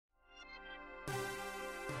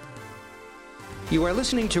You are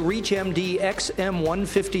listening to ReachMD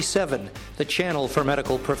XM157, the channel for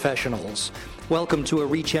medical professionals. Welcome to a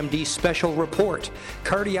ReachMD special report,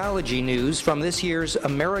 cardiology news from this year's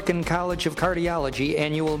American College of Cardiology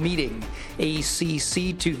annual meeting,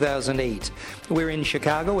 ACC 2008. We're in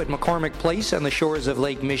Chicago at McCormick Place on the shores of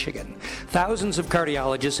Lake Michigan. Thousands of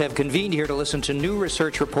cardiologists have convened here to listen to new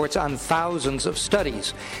research reports on thousands of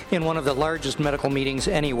studies in one of the largest medical meetings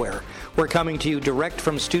anywhere. We're coming to you direct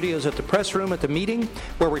from studios at the press room at the meeting,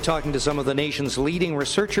 where we're talking to some of the nation's leading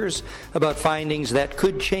researchers about findings that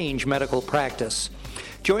could change medical practice.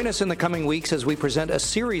 Join us in the coming weeks as we present a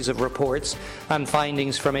series of reports on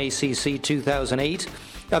findings from ACC 2008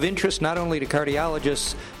 of interest not only to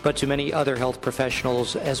cardiologists, but to many other health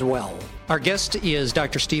professionals as well. Our guest is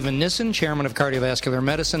Dr. Steven Nissen, Chairman of Cardiovascular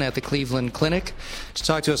Medicine at the Cleveland Clinic, to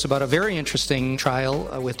talk to us about a very interesting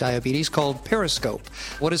trial with diabetes called Periscope.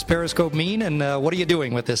 What does Periscope mean, and what are you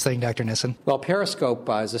doing with this thing, Dr. Nissen? Well, Periscope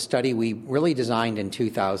is a study we really designed in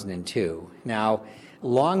 2002. Now,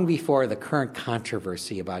 long before the current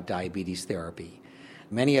controversy about diabetes therapy,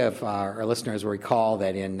 many of our listeners will recall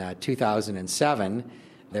that in 2007,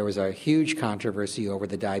 there was a huge controversy over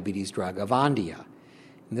the diabetes drug Avandia.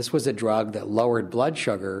 And this was a drug that lowered blood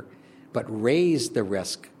sugar but raised the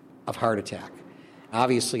risk of heart attack.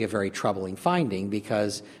 Obviously a very troubling finding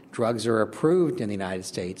because drugs are approved in the United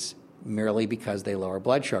States merely because they lower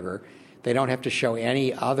blood sugar. They don't have to show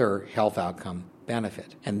any other health outcome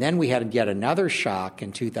benefit. And then we had yet another shock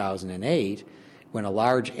in 2008 when a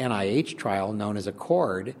large NIH trial known as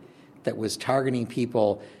ACCORD that was targeting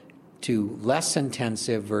people to less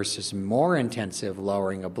intensive versus more intensive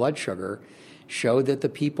lowering of blood sugar showed that the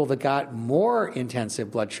people that got more intensive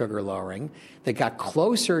blood sugar lowering, that got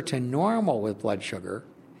closer to normal with blood sugar,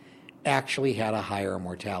 actually had a higher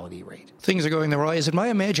mortality rate. Things are going the wrong way. Is it my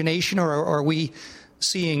imagination, or are we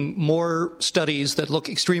seeing more studies that look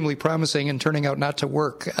extremely promising and turning out not to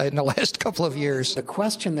work in the last couple of years? The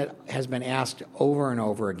question that has been asked over and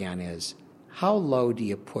over again is, how low do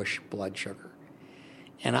you push blood sugar?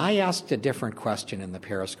 And I asked a different question in the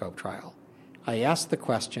Periscope trial. I asked the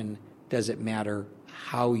question, does it matter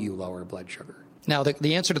how you lower blood sugar? Now,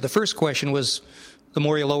 the answer to the first question was, the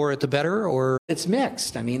more you lower it, the better, or? It's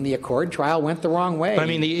mixed. I mean, the ACCORD trial went the wrong way. But I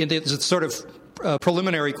mean, it's sort of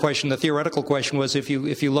preliminary question. The theoretical question was, if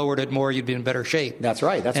you lowered it more, you'd be in better shape. That's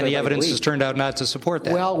right. And the evidence has turned out not to support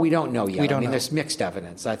that. Well, we don't know yet. We don't know. There's mixed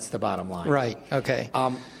evidence. That's the bottom line. Right. Okay.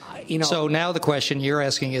 So now the question you're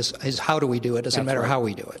asking is how do we do it? Doesn't matter how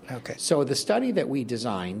we do it. Okay. So the study that we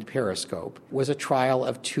designed, Periscope, was a trial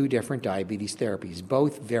of two different diabetes therapies,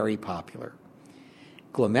 both very popular.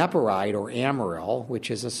 Glimepiride, or Amaryl,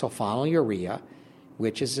 which is a sulfonylurea,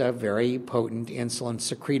 which is a very potent insulin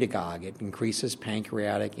secretagogue. It increases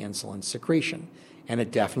pancreatic insulin secretion, and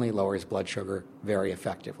it definitely lowers blood sugar very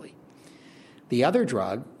effectively. The other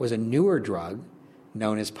drug was a newer drug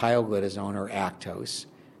known as pioglitazone, or Actos,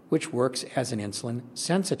 which works as an insulin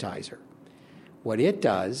sensitizer. What it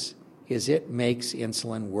does is it makes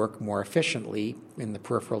insulin work more efficiently in the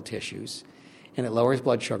peripheral tissues, and it lowers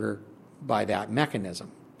blood sugar by that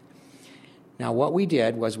mechanism. Now, what we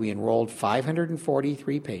did was we enrolled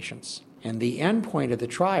 543 patients, and the endpoint of the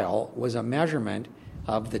trial was a measurement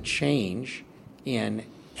of the change in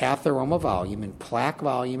atheroma volume and plaque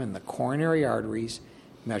volume in the coronary arteries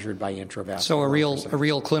measured by intravascular. So a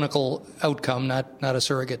real clinical outcome, not a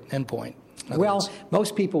surrogate endpoint. Well,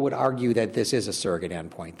 most people would argue that this is a surrogate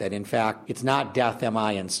endpoint, that in fact it's not death,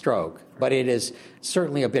 MI, and stroke, but it is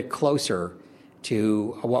certainly a bit closer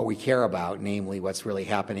to what we care about, namely what's really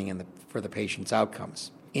happening for the patient's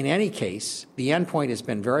outcomes. In any case, the endpoint has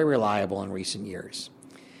been very reliable in recent years.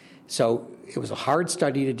 So it was a hard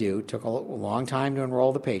study to do. It took a long time to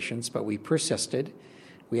enroll the patients, but we persisted.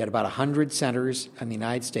 We had about 100 centers in the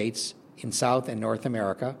United States, in South and North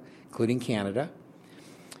America, including Canada.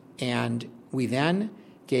 And we then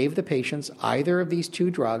gave the patients either of these two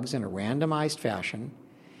drugs in a randomized fashion.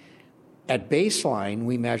 At baseline,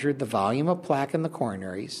 we measured the volume of plaque in the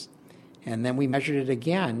coronaries, and then we measured it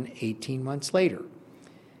again 18 months later.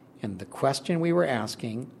 And the question we were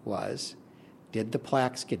asking was, did the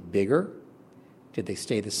plaques get bigger? Did they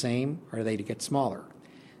stay the same, or did they get smaller?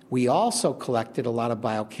 We also collected a lot of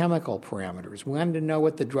biochemical parameters. We wanted to know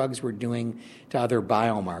what the drugs were doing to other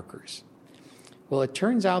biomarkers. Well, it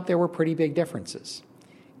turns out there were pretty big differences.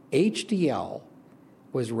 HDL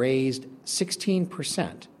was raised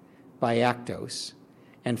 16% by Actos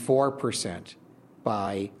and 4%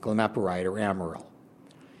 by Glimepiride, or Amaryl.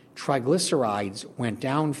 Triglycerides went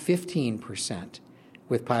down 15%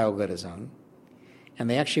 with pioglitazone, and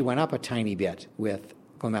they actually went up a tiny bit with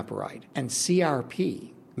Glimepiride. And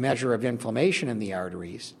CRP, measure of inflammation in the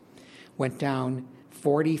arteries went down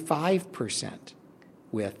 45%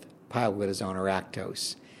 with pioglitazone or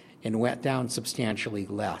Actos and went down substantially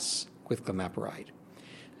less with glimepiride.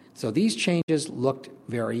 So these changes looked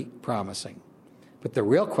very promising. But the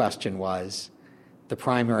real question was the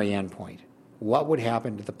primary endpoint. What would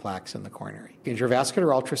happen to the plaques in the coronary?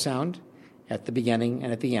 Intravascular ultrasound at the beginning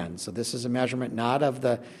and at the end. So this is a measurement not of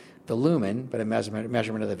the lumen, but a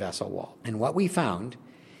measurement of the vessel wall. And what we found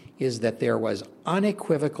is that there was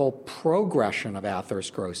unequivocal progression of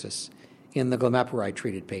atherosclerosis in the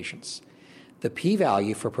glimepiride-treated patients. The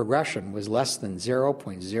p-value for progression was less than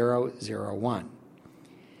 0.001.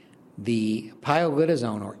 The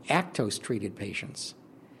pioglitazone or Actos-treated patients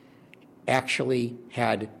actually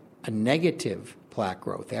had a negative plaque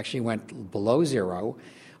growth. They actually went below zero,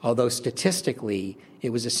 although statistically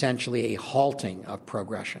it was essentially a halting of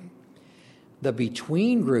progression. The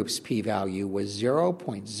between groups p-value was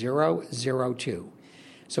 0.002,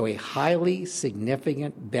 so a highly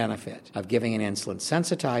significant benefit of giving an insulin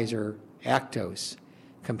sensitizer, Actos,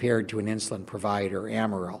 compared to an insulin provider,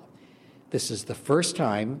 Amaryl. This is the first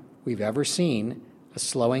time we've ever seen a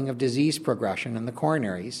slowing of disease progression in the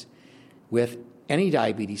coronaries with any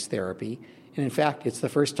diabetes therapy, and in fact, it's the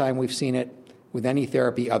first time we've seen it with any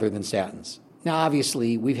therapy other than statins. Now,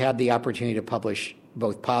 obviously, we've had the opportunity to publish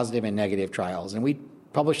both positive and negative trials, and we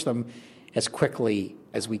publish them as quickly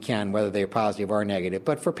as we can, whether they're positive or negative.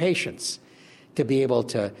 But for patients, to be able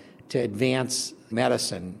to advance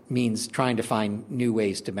medicine means trying to find new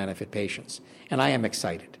ways to benefit patients. And I am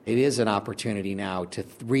excited. It is an opportunity now to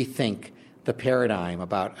rethink the paradigm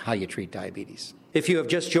about how you treat diabetes. If you have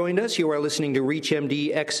just joined us, you are listening to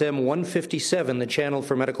ReachMD XM 157, the channel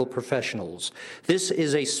for medical professionals. This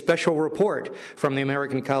is a special report from the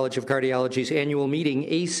American College of Cardiology's annual meeting,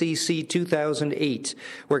 ACC 2008.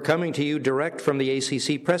 We're coming to you direct from the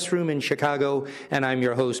ACC press room in Chicago, and I'm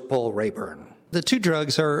your host, Paul Rayburn. The two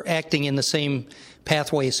drugs are acting in the same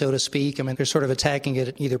pathway, so to speak. I mean, they're sort of attacking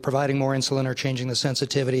it, either providing more insulin or changing the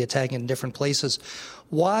sensitivity, attacking it in different places.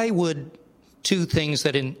 Why would two things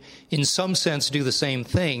that in some sense do the same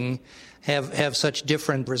thing have such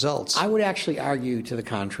different results? I would actually argue to the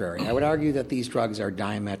contrary. I would argue that these drugs are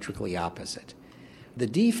diametrically opposite. The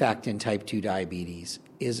defect in type 2 diabetes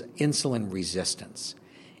is insulin resistance.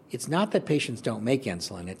 It's not that patients don't make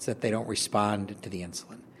insulin, it's that they don't respond to the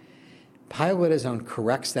insulin. Pioglitazone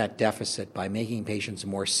corrects that deficit by making patients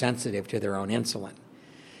more sensitive to their own insulin.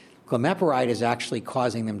 Glimepiride is actually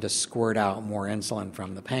causing them to squirt out more insulin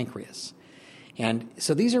from the pancreas. And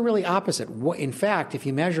so these are really opposite. In fact, if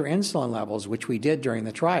you measure insulin levels, which we did during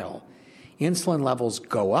the trial, insulin levels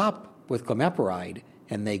go up with glimepiride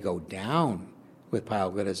and they go down with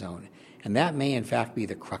pioglitazone. And that may, in fact, be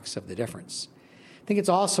the crux of the difference. I think it's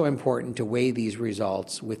also important to weigh these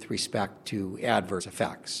results with respect to adverse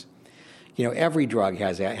effects. You know, every drug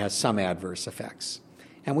has some adverse effects,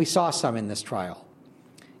 and we saw some in this trial.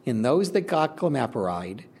 In those that got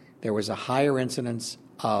glimepiride, there was a higher incidence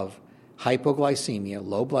of hypoglycemia,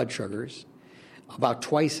 low blood sugars, about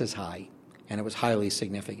twice as high, and it was highly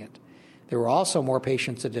significant. There were also more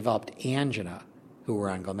patients that developed angina who were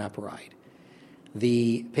on glimepiride.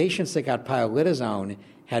 The patients that got pioglitazone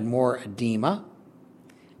had more edema,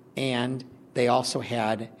 and they also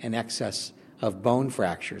had an excess of bone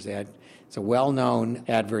fractures. It's a well-known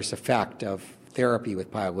adverse effect of therapy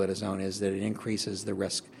with pioglitazone is that it increases the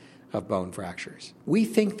risk of bone fractures. We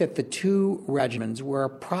think that the two regimens were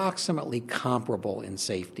approximately comparable in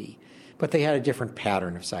safety, but they had a different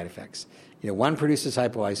pattern of side effects. You know, one produces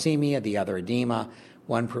hypoglycemia, the other edema.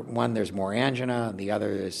 One there's more angina, and the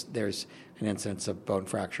other there's an incidence of bone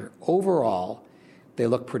fracture. Overall, they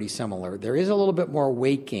look pretty similar. There is a little bit more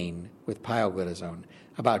weight gain with pioglitazone,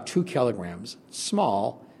 about 2 kilograms,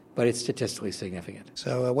 small, but it's statistically significant.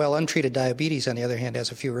 So, untreated diabetes, on the other hand,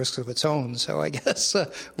 has a few risks of its own. So I guess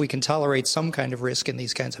we can tolerate some kind of risk in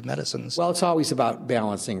these kinds of medicines. Well, it's always about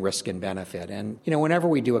balancing risk and benefit. And, you know, whenever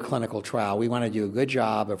we do a clinical trial, we want to do a good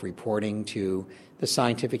job of reporting to the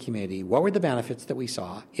scientific community what were the benefits that we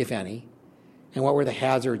saw, if any, and what were the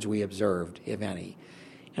hazards we observed, if any.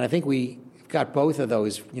 And I think we got both of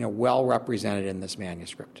those, you know, well represented in this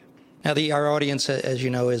manuscript. Now, our audience, as you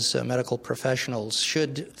know, is medical professionals.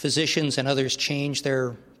 Should physicians and others change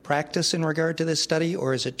their practice in regard to this study,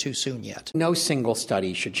 or is it too soon yet? No single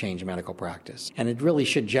study should change medical practice, and it really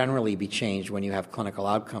should generally be changed when you have clinical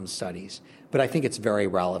outcomes studies. But I think it's very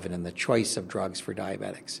relevant in the choice of drugs for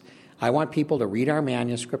diabetics. I want people to read our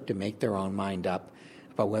manuscript to make their own mind up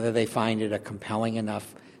about whether they find it a compelling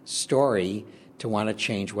enough story to want to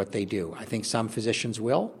change what they do. I think some physicians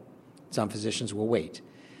will, some physicians will wait.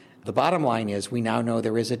 The bottom line is we now know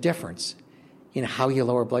there is a difference in how you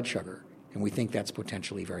lower blood sugar, and we think that's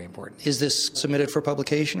potentially very important. Is this submitted for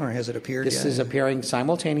publication, or has it appeared yet? This is appearing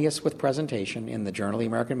simultaneous with presentation in the Journal of the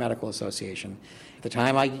American Medical Association. At the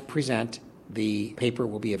time I present, the paper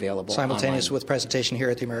will be available simultaneous online. With presentation here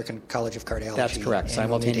at the American College of Cardiology. That's correct.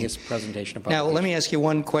 Simultaneous meeting. Presentation of Now, let me ask you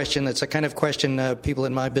one question that's a kind of question people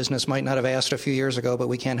in my business might not have asked a few years ago, but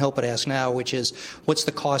we can't help but ask now, which is, what's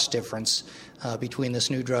the cost difference between this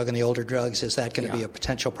new drug and the older drugs? Is that going to be a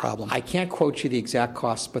potential problem? I can't quote you the exact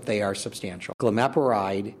costs, but they are substantial.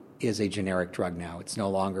 Glimepiride is a generic drug now. It's no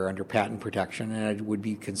longer under patent protection, and it would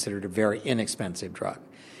be considered a very inexpensive drug.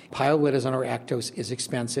 Pioglitazone or Actos is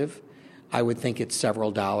expensive. I would think it's several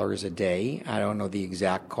dollars a day. I don't know the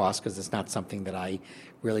exact cost because it's not something that I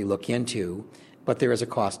really look into, but there is a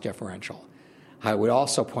cost differential. I would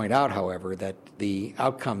also point out, however, that the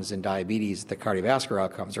outcomes in diabetes, the cardiovascular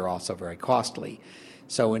outcomes, are also very costly.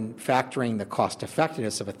 So in factoring the cost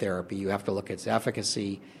effectiveness of a therapy, you have to look at its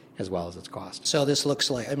efficacy as well as its cost. So this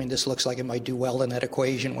looks like it might do well in that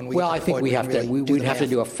equation when we. Well, I think we'd have to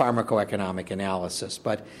do a pharmacoeconomic analysis,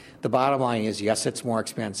 but the bottom line is, yes, it's more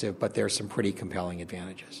expensive, but there's some pretty compelling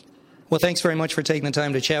advantages. Well, thanks very much for taking the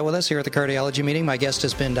time to chat with us here at the Cardiology Meeting. My guest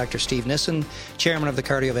has been Dr. Steve Nissen, Chairman of the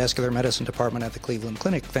Cardiovascular Medicine Department at the Cleveland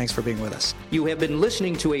Clinic. Thanks for being with us. You have been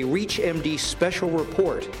listening to a ReachMD special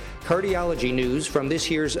report, cardiology news from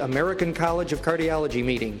this year's American College of Cardiology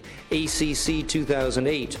meeting, ACC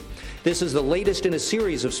 2008. This is the latest in a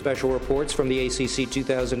series of special reports from the ACC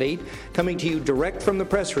 2008, coming to you direct from the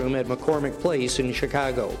press room at McCormick Place in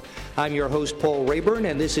Chicago. I'm your host, Paul Rayburn,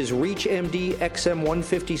 and this is ReachMD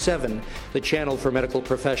XM157, the channel for medical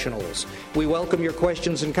professionals. We welcome your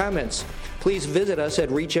questions and comments. Please visit us at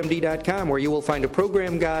ReachMD.com, where you will find a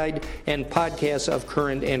program guide and podcasts of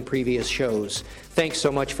current and previous shows. Thanks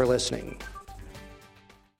so much for listening.